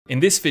In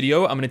this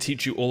video, I'm going to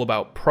teach you all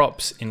about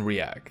props in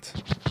React.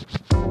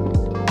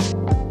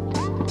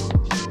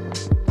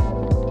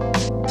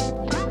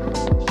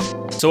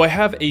 So I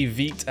have a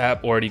Vite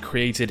app already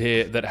created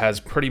here that has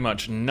pretty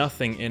much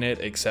nothing in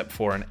it except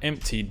for an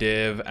empty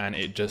div, and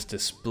it just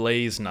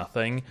displays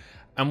nothing.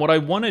 And what I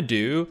want to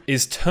do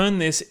is turn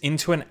this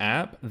into an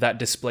app that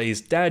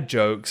displays dad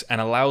jokes and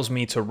allows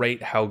me to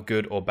rate how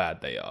good or bad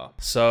they are.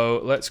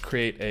 So let's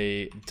create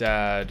a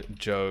dad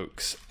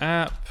jokes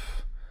app.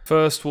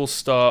 First, we'll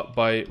start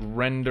by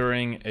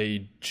rendering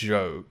a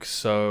joke.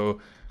 So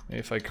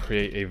if I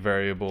create a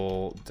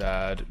variable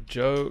dad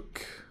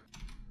joke,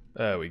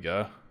 there we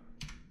go.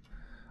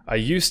 I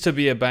used to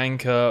be a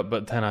banker,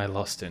 but then I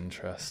lost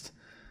interest.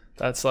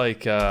 That's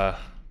like, I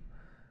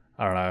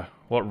don't know,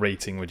 what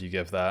rating would you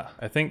give that?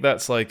 I think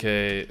that's like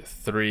a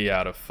 3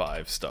 out of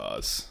 5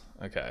 stars.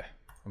 Okay,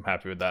 I'm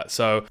happy with that.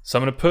 So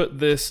I'm gonna put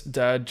this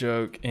dad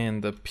joke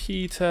in the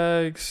p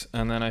tags,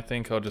 and then I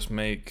think I'll just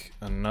make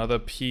another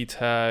p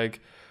tag,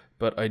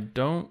 but I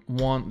don't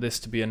want this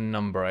to be a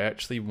number. I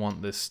actually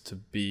want this to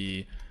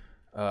be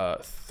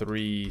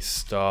 3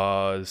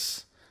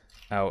 stars.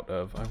 Out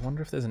of, I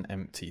wonder if there's an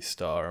empty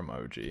star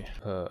emoji.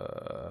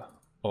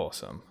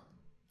 Awesome.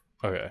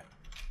 Okay.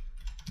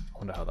 I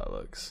wonder how that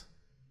looks.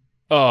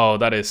 Oh,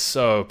 that is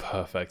so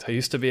perfect. I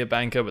used to be a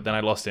banker, but then I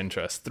lost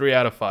interest. 3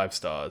 out of 5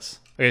 stars.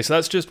 Okay, so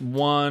that's just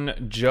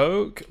one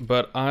joke,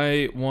 but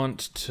I want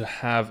to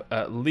have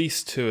at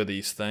least 2 of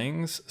these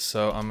things.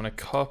 So I'm gonna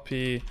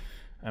copy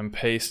and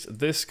paste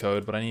this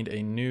code, but I need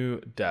a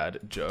new dad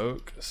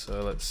joke.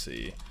 So let's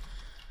see.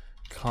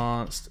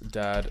 Const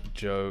dad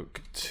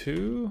joke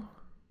 2.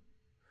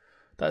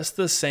 That's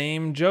the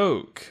same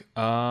joke.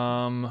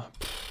 Okay,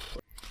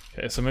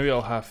 so maybe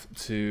I'll have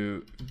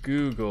to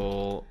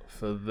Google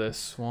for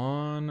this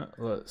one.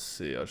 Let's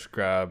see, I'll just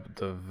grab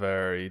the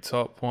very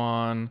top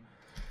one.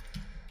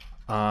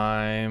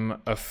 I'm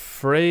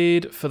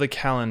afraid for the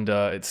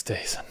calendar, it's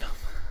days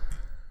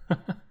and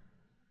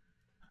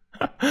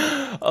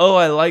Oh,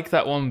 I like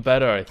that one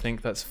better. I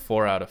think that's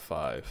 4 out of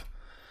 5.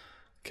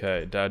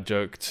 Okay, dad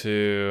joke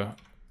 2,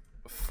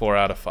 4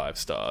 out of 5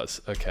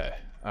 stars. Okay,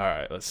 all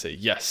right, let's see.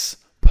 Yes.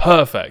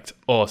 Perfect.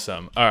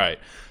 Awesome. All right.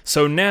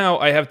 So now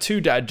I have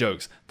 2 dad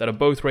jokes that are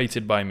both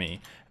rated by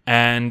me.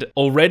 And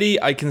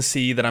already I can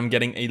see that I'm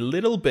getting a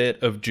little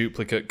bit of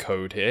duplicate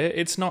code here.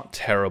 It's not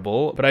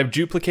terrible, but I've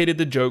duplicated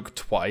the joke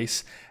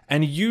twice.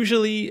 And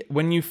usually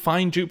when you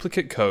find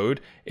duplicate code,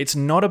 it's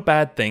not a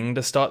bad thing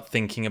to start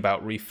thinking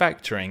about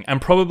refactoring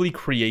and probably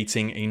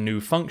creating a new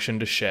function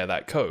to share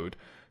that code.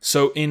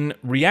 So in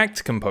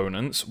React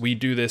components, we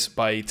do this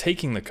by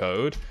taking the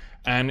code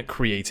and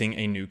creating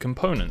a new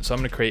component. So I'm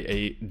going to create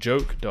a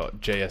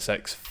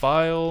joke.jsx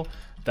file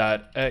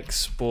that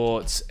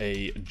exports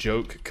a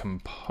joke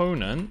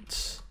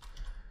component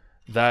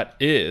that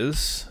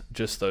is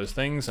just those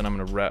things, and I'm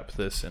going to wrap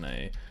this in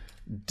a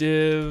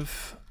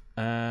div,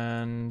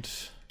 and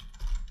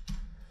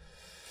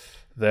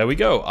there we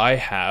go. I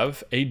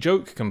have a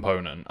joke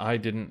component. I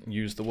didn't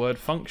use the word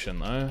function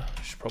though.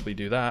 I should probably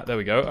do that. There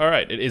we go. All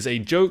right, it is a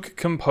joke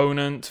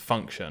component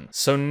function.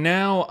 So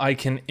now I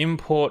can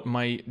import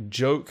my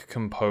joke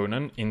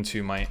component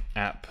into my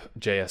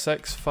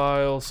app.jsx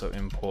file. So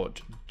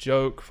import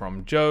joke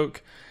from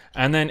joke.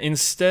 And then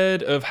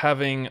instead of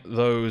having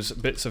those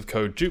bits of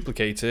code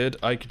duplicated,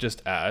 I could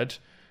just add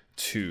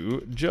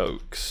 2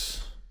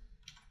 jokes.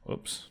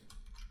 Whoops.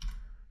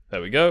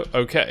 There we go.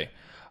 Okay.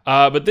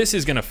 But this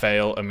is going to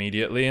fail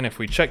immediately, and if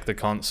we check the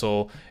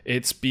console,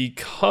 it's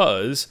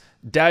because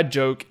dad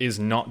joke is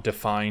not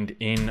defined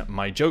in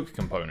my joke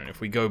component.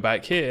 If we go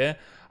back here,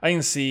 I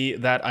can see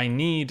that I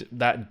need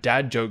that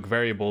dad joke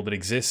variable that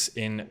exists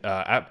in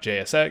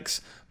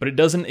app.jsx, but it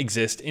doesn't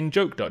exist in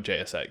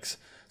joke.jsx.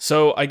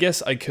 So I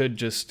guess I could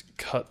just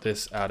cut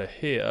this out of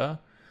here,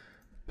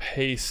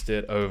 paste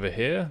it over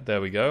here. There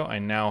we go. I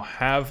now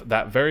have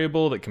that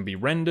variable that can be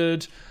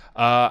rendered.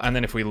 And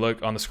then if we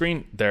look on the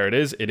screen, there it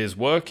is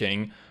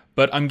working,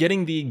 but I'm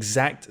getting the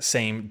exact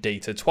same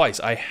data twice.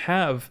 I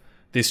have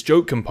this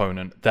joke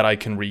component that I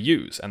can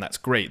reuse, and that's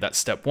great, that's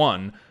step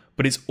 1,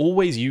 but it's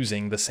always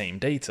using the same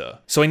data.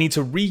 So I need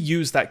to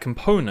reuse that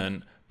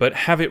component, but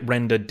have it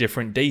render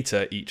different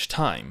data each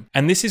time.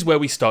 And this is where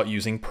we start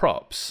using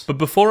props. But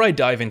before I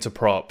dive into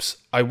props,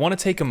 I want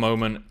to take a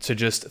moment to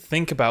just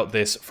think about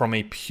this from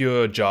a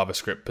pure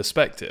JavaScript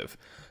perspective.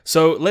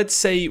 So let's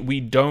say we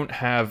don't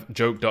have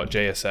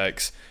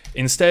joke.jsx.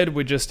 Instead,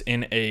 we're just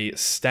in a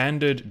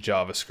standard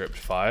JavaScript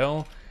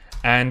file,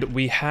 and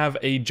we have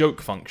a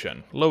joke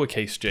function,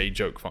 lowercase j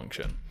joke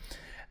function.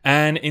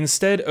 And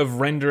instead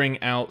of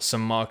rendering out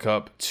some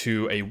markup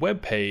to a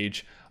web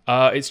page,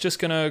 it's just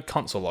gonna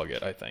console log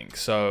it, I think.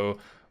 So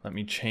let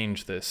me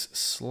change this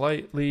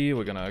slightly.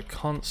 We're gonna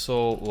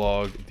console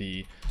log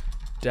the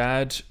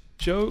dad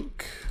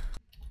joke.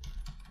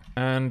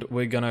 And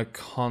we're gonna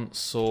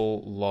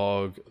console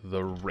log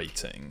the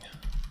rating.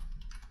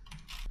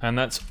 And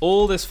that's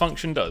all this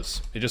function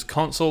does. It just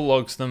console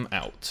logs them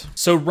out.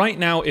 So right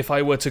now, if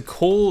I were to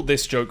call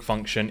this joke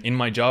function in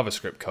my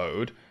JavaScript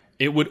code,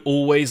 it would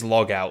always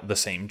log out the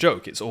same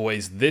joke. It's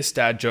always this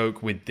dad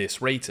joke with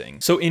this rating.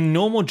 So in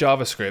normal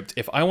JavaScript,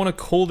 if I want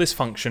to call this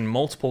function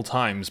multiple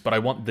times, but I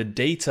want the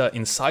data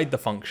inside the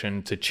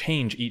function to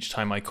change each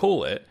time I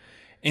call it,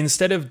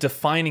 instead of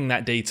defining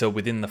that data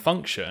within the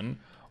function,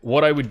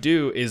 what I would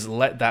do is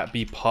let that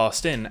be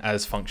passed in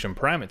as function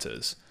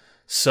parameters.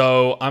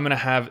 So I'm going to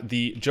have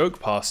the joke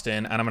passed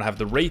in, and I'm going to have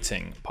the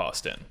rating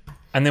passed in.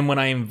 And then when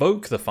I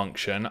invoke the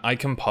function, I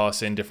can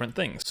pass in different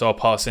things. So I'll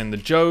pass in the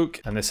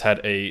joke, and this had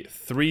a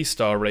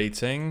 3-star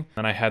rating,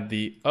 and I had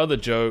the other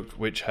joke,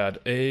 which had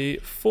a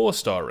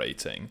 4-star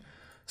rating.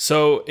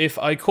 So if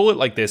I call it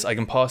like this, I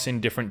can pass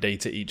in different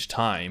data each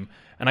time,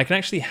 and I can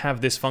actually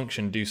have this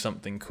function do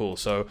something cool.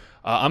 So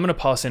I'm going to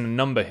pass in a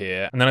number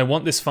here, and then I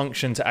want this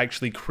function to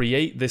actually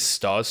create this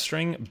stars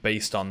string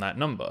based on that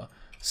number.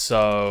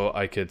 So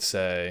I could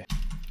say,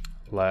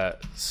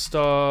 let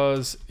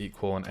stars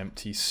equal an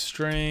empty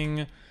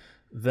string.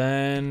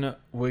 Then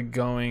we're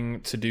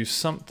going to do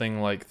something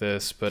like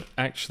this, but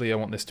actually I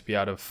want this to be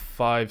out of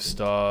 5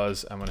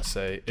 stars. I'm going to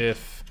say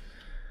if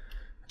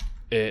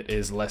it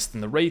is less than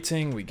the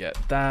rating, we get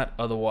that.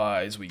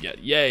 Otherwise, we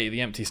get, yay,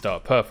 the empty star.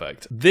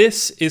 Perfect.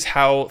 This is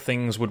how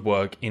things would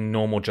work in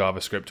normal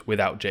JavaScript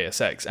without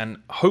JSX.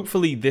 And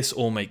hopefully this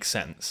all makes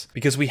sense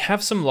because we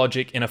have some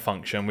logic in a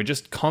function. We're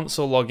just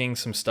console logging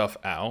some stuff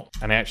out.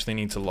 And I actually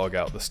need to log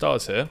out the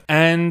stars here.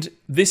 And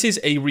this is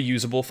a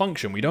reusable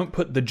function. We don't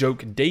put the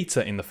joke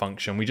data in the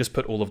function. We just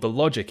put all of the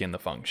logic in the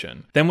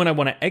function. Then when I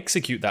want to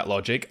execute that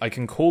logic, I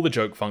can call the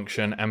joke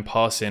function and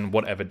pass in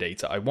whatever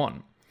data I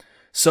want.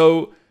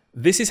 So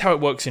this is how it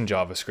works in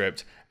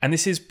JavaScript, and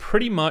this is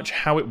pretty much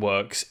how it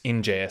works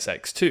in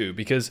JSX too,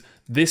 because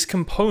this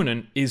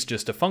component is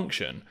just a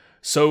function.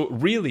 So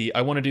really,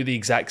 I want to do the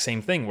exact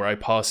same thing where I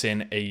pass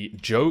in a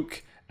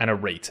joke and a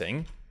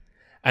rating,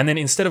 and then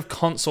instead of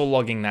console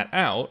logging that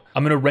out,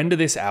 I'm going to render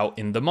this out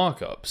in the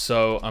markup.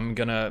 So I'm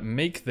going to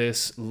make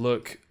this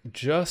look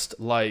just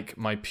like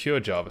my pure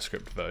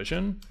JavaScript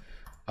version,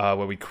 where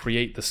we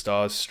create the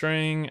stars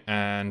string,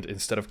 and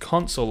instead of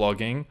console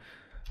logging,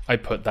 I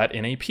put that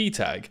in a p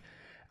tag.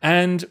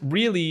 And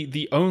really,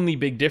 the only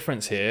big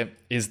difference here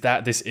is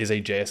that this is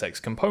a JSX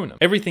component.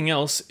 Everything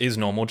else is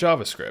normal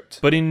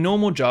JavaScript. But in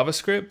normal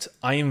JavaScript,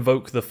 I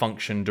invoke the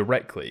function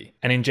directly.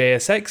 And in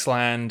JSX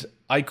land,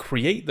 I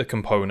create the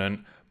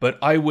component, but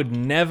I would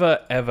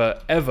never,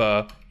 ever,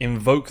 ever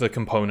invoke the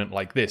component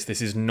like this.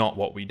 This is not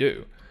what we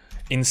do.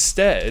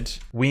 Instead,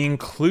 we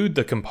include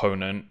the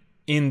component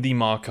in the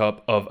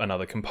markup of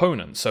another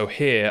component. So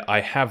here I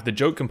have the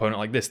joke component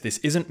like this. This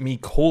isn't me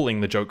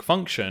calling the joke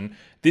function.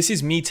 This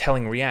is me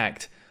telling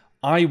React,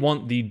 I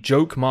want the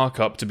joke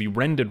markup to be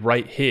rendered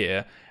right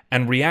here,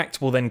 and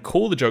React will then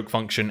call the joke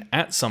function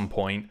at some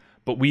point,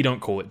 but we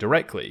don't call it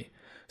directly.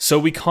 So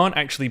we can't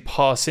actually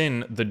pass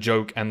in the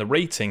joke and the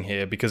rating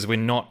here because we're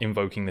not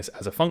invoking this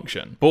as a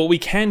function. But what we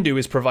can do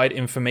is provide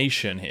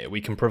information here. We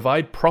can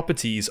provide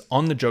properties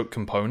on the joke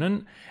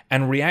component,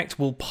 and React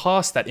will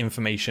pass that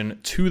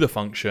information to the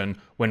function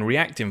when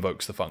React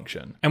invokes the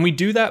function. And we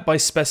do that by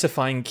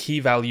specifying key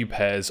value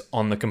pairs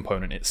on the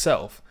component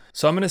itself.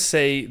 So I'm going to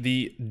say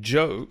the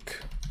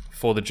joke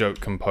for the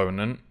joke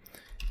component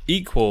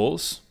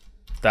equals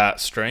that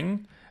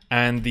string,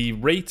 and the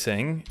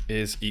rating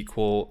is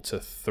equal to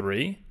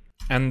 3.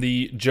 And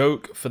the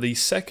joke for the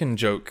second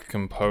joke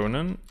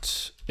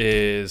component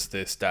is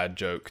this dad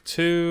joke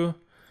 2.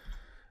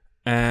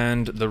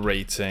 And the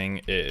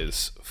rating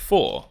is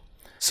 4.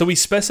 So we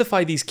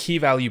specify these key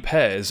value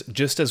pairs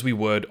just as we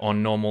would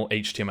on normal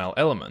HTML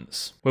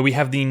elements, where we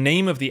have the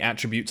name of the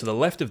attribute to the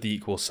left of the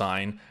equal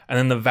sign and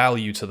then the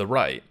value to the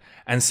right.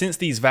 And since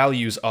these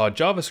values are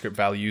JavaScript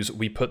values,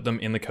 we put them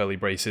in the curly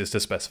braces to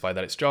specify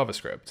that it's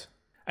JavaScript.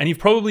 And you've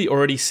probably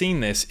already seen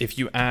this if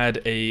you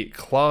add a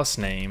class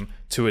name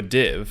to a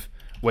div,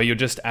 where you're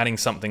just adding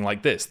something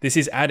like this. This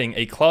is adding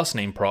a class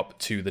name prop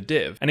to the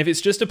div. And if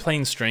it's just a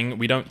plain string,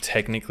 we don't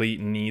technically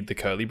need the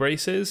curly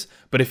braces,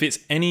 but if it's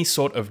any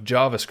sort of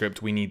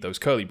JavaScript, we need those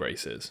curly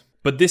braces.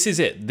 But this is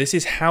it. This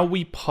is how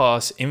we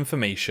pass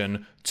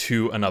information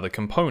to another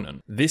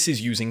component. This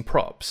is using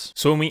props.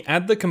 So when we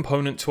add the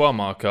component to our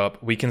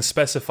markup, we can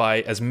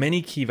specify as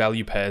many key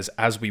value pairs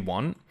as we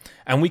want,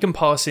 and we can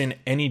pass in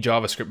any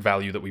JavaScript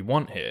value that we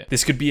want here.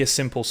 This could be a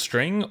simple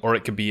string, or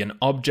it could be an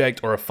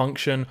object or a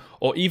function,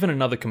 or even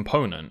another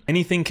component.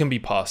 Anything can be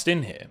passed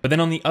in here. But then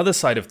on the other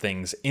side of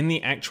things, in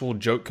the actual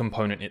joke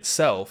component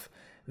itself,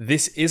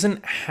 this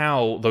isn't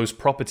how those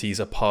properties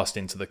are passed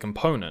into the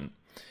component.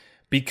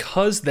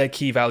 Because they're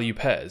key value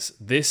pairs,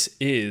 this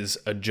is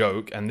a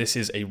joke and this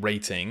is a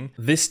rating,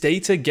 this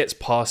data gets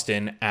passed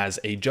in as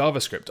a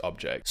JavaScript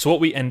object. So what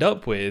we end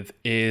up with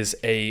is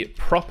a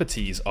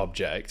properties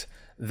object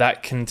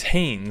that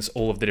contains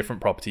all of the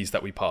different properties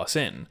that we pass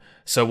in.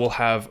 So we'll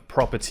have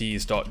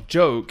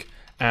properties.joke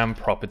and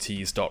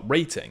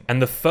properties.rating.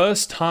 And the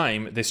first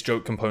time this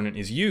joke component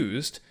is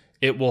used,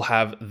 it will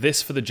have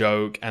this for the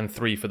joke and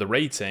 3 for the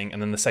rating, and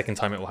then the second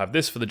time it will have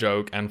this for the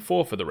joke and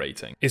 4 for the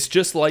rating. It's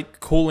just like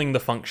calling the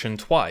function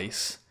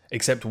twice,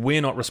 except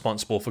we're not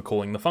responsible for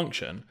calling the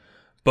function.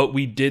 but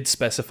we did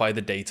specify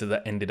the data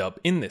that ended up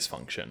in this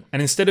function.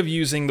 And instead of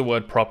using the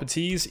word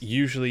properties,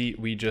 usually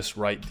we just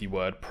write the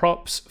word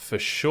props for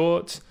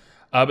short,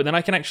 but then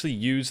I can actually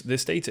use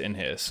this data in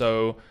here.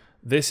 So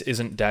this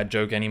isn't dad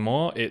joke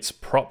anymore, it's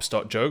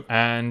props.joke,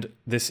 and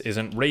this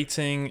isn't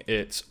rating,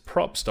 it's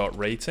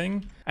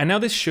props.rating. And now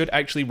this should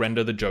actually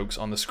render the jokes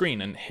on the screen,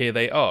 and here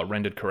they are,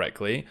 rendered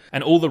correctly.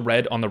 And all the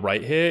red on the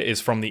right here is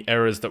from the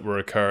errors that were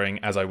occurring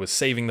as I was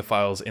saving the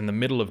files in the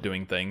middle of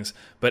doing things,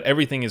 but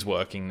everything is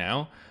working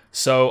now.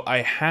 So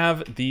I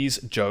have these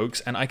jokes,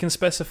 and I can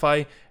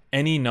specify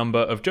any number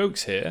of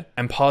jokes here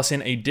and pass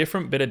in a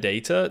different bit of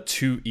data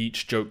to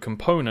each joke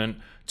component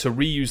to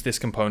reuse this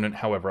component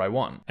however I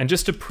want. And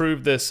just to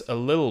prove this a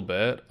little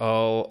bit,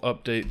 I'll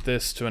update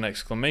this to an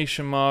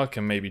exclamation mark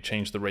and maybe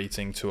change the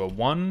rating to a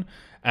 1.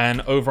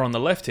 And over on the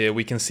left here,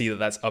 we can see that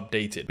that's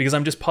updated because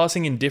I'm just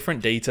passing in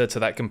different data to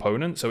that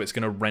component, so it's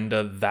going to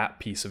render that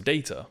piece of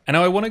data. And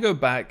now I want to go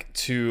back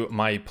to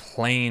my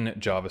plain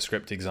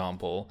JavaScript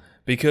example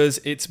because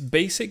it's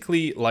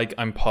basically like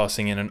I'm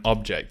passing in an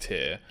object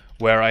here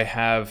where I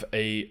have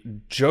a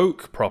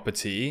joke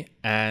property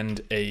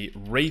and a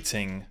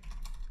rating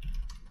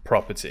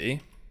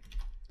property.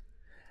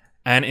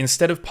 And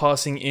instead of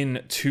passing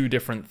in two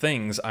different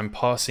things, I'm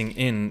passing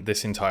in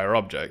this entire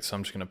object. So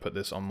I'm just going to put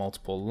this on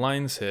multiple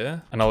lines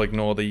here, and I'll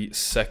ignore the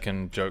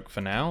second joke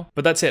for now.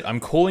 But that's it. I'm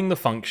calling the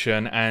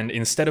function, and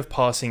instead of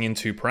passing in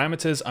two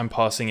parameters, I'm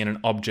passing in an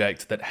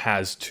object that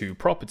has two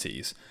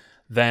properties.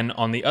 Then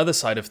on the other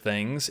side of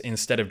things,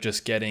 instead of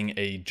just getting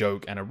a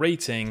joke and a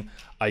rating,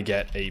 I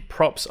get a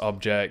props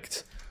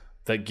object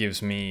that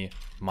gives me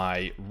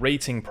my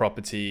rating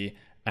property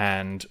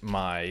and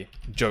my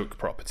joke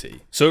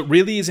property. So it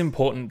really is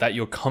important that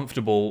you're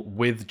comfortable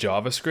with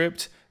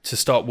JavaScript to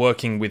start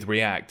working with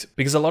React,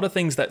 because a lot of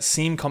things that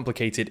seem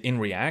complicated in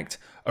React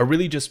are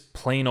really just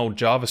plain old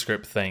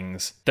JavaScript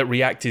things that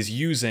React is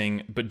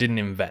using but didn't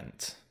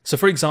invent. So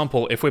for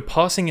example, if we're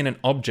passing in an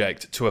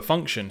object to a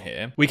function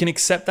here, we can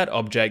accept that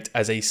object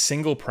as a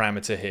single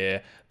parameter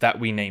here that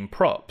we name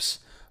props.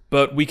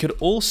 But we could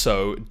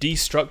also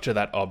destructure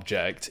that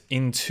object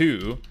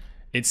into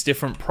its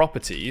different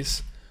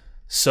properties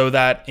so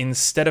that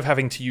instead of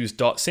having to use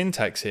dot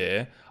syntax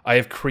here, I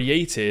have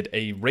created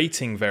a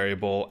rating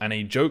variable and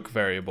a joke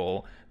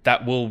variable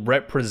that will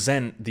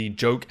represent the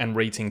joke and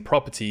rating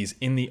properties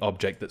in the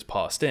object that's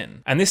passed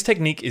in. And this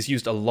technique is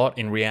used a lot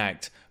in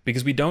React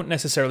because we don't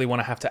necessarily want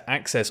to have to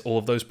access all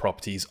of those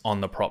properties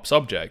on the props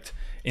object.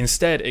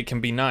 Instead, it can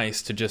be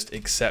nice to just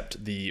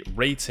accept the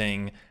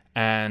rating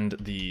and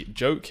the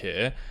joke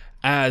here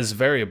as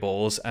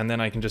variables, and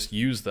then I can just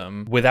use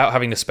them without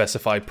having to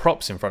specify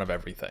props in front of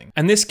everything.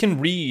 And this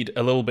can read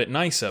a little bit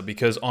nicer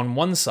because on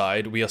one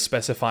side, we are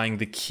specifying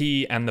the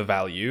key and the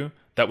value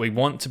that we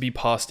want to be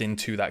passed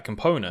into that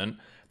component.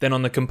 Then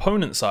on the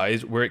component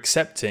side, we're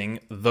accepting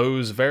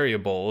those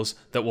variables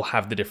that will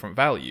have the different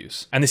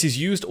values. And this is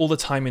used all the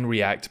time in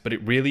React, but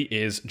it really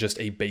is just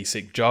a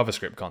basic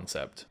JavaScript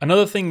concept.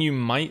 Another thing you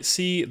might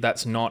see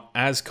that's not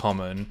as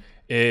common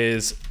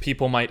is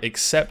people might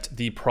accept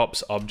the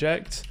props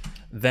object,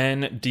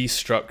 then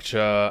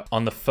destructure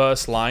on the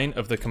first line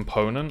of the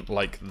component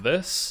like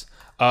this,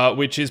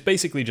 which is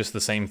basically just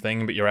the same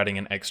thing, but you're adding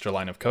an extra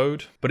line of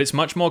code. But it's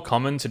much more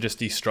common to just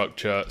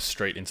destructure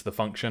straight into the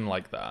function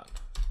like that.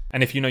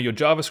 And if you know your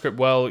JavaScript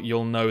well,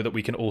 you'll know that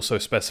we can also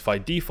specify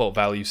default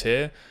values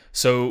here.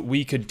 So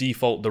we could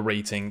default the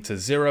rating to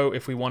 0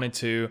 if we wanted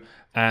to.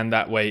 And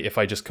that way, if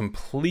I just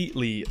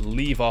completely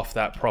leave off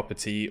that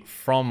property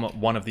from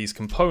one of these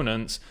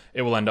components,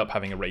 it will end up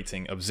having a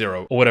rating of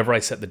 0 or whatever I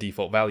set the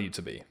default value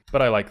to be.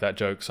 But I like that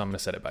joke, so I'm going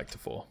to set it back to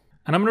 4.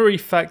 And I'm going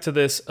to refactor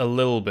this a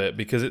little bit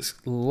because it's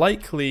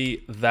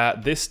likely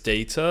that this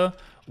data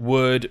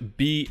would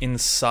be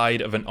inside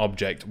of an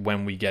object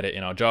when we get it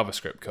in our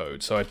JavaScript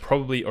code. So I'd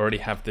probably already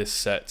have this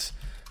set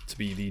to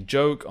be the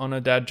joke on a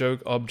dad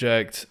joke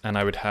object, and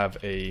I would have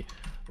a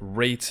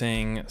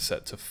rating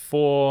set to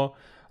 4.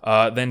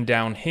 Then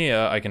down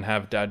here, I can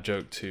have dad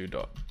joke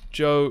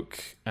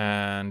 2.joke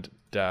and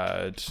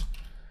dad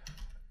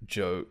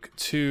joke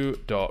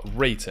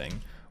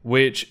 2.rating,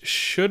 which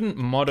shouldn't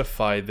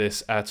modify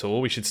this at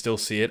all. We should still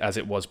see it as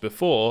it was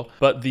before,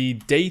 but the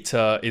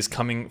data is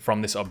coming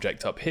from this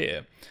object up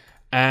here.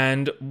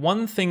 And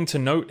one thing to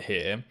note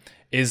here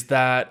is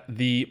that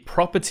the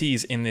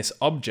properties in this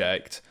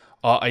object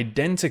are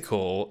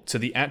identical to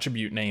the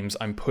attribute names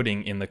I'm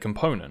putting in the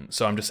component.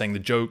 So I'm just saying the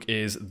joke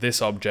is this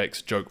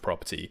object's joke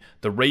property.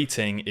 The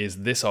rating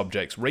is this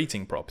object's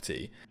rating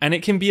property. And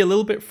it can be a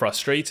little bit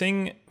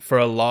frustrating for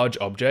a large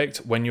object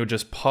when you're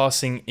just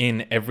passing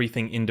in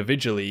everything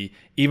individually,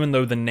 even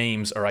though the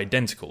names are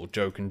identical,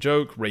 joke and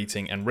joke,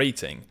 rating and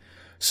rating.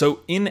 So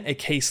in a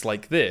case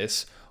like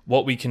this,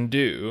 what we can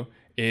do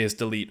is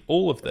delete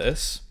all of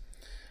this,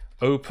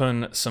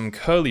 open some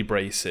curly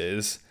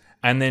braces,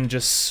 and then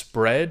just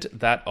spread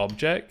that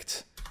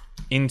object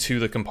into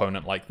the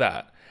component like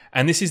that.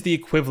 And this is the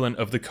equivalent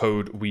of the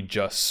code we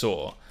just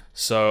saw.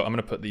 So I'm going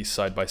to put these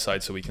side by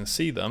side so we can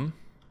see them.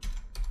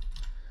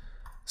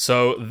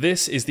 So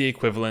this is the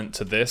equivalent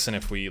to this, and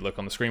if we look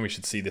on the screen, we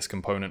should see this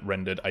component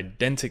rendered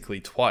identically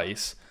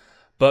twice.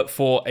 But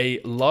for a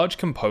large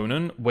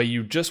component where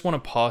you just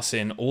want to pass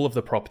in all of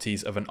the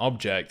properties of an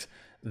object,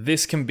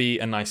 this can be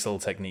a nice little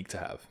technique to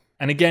have.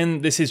 And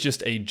again, this is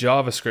just a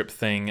JavaScript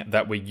thing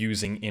that we're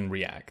using in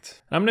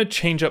React. I'm going to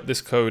change up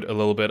this code a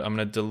little bit. I'm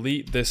going to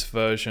delete this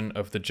version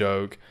of the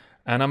joke,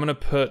 and I'm going to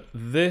put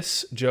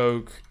this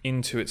joke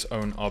into its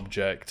own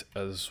object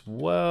as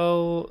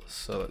well.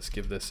 So let's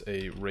give this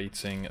a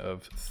rating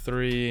of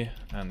 3,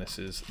 and this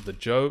is the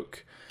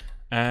joke.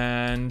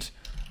 And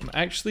I'm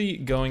actually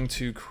going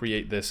to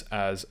create this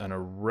as an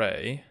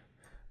array,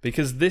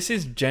 because this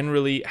is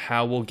generally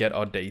how we'll get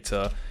our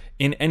data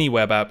in any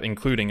web app,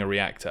 including a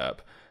React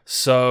app.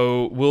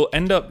 So we'll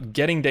end up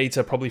getting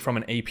data probably from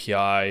an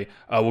API,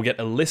 we'll get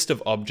a list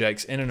of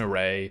objects in an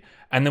array,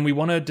 and then we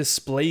want to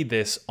display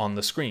this on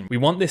the screen. We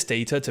want this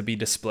data to be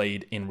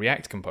displayed in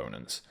React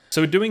components.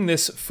 So doing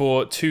this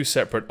for 2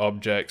 separate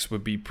objects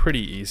would be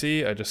pretty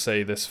easy. I just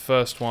say this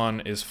first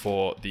one is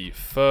for the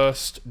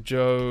first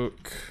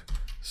joke,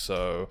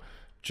 so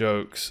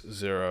jokes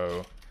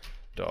 0.rating,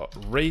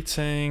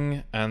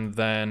 and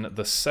then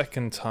the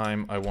second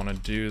time I want to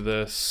do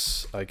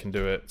this, I can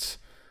do it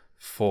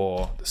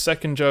for the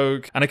second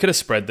joke. And I could have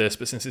spread this,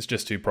 but since it's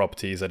just 2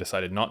 properties, I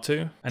decided not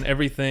to. And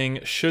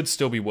everything should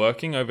still be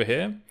working over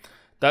here.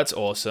 That's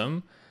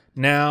awesome.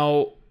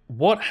 Now,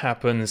 what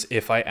happens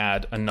if I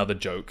add another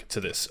joke to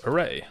this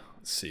array?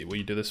 Let's see, will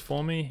you do this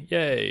for me?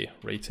 Yay,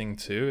 rating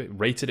 2. It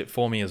rated it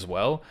for me as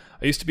well.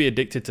 I used to be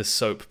addicted to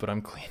soap, but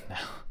I'm clean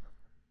now.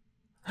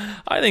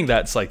 I think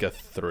that's like a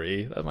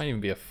 3. That might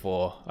even be a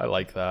 4. I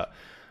like that.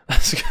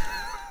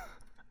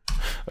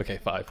 Okay,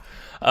 5.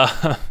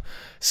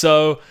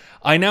 So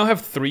I now have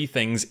 3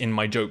 things in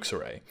my jokes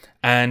array,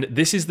 and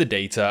this is the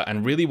data,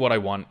 and really what I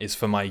want is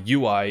for my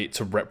UI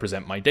to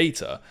represent my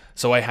data.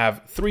 So I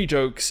have 3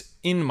 jokes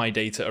in my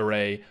data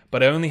array,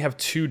 but I only have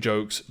 2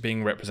 jokes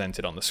being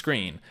represented on the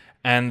screen.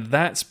 And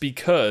that's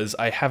because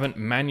I haven't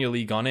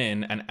manually gone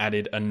in and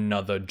added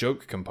another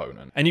joke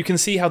component. And you can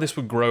see how this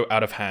would grow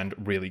out of hand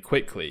really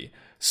quickly.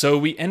 So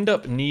we end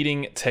up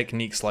needing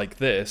techniques like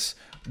this,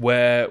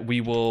 where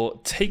we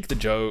will take the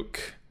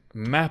joke,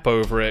 map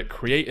over it,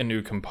 create a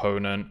new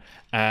component,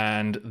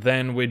 and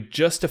then we're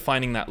just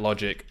defining that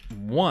logic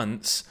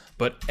once,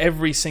 but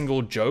every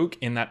single joke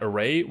in that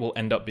array will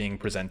end up being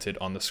presented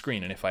on the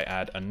screen. And if I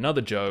add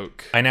another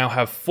joke, I now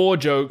have 4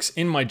 jokes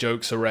in my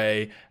jokes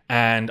array,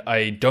 and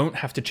I don't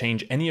have to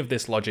change any of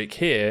this logic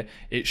here.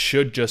 It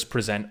should just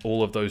present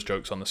all of those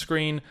jokes on the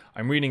screen.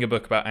 I'm reading a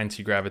book about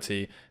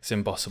anti-gravity. It's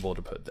impossible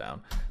to put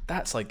down.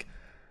 That's like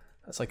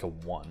a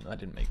 1. That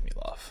didn't make me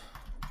laugh.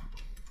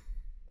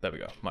 There we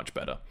go, much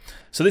better.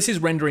 So this is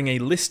rendering a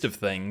list of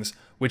things,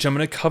 which I'm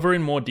going to cover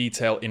in more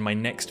detail in my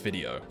next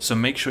video. So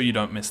make sure you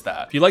don't miss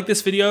that. If you like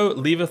this video,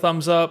 leave a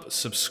thumbs up,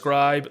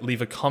 subscribe, leave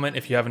a comment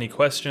if you have any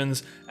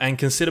questions, and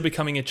consider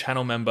becoming a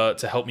channel member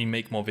to help me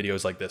make more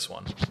videos like this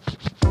one.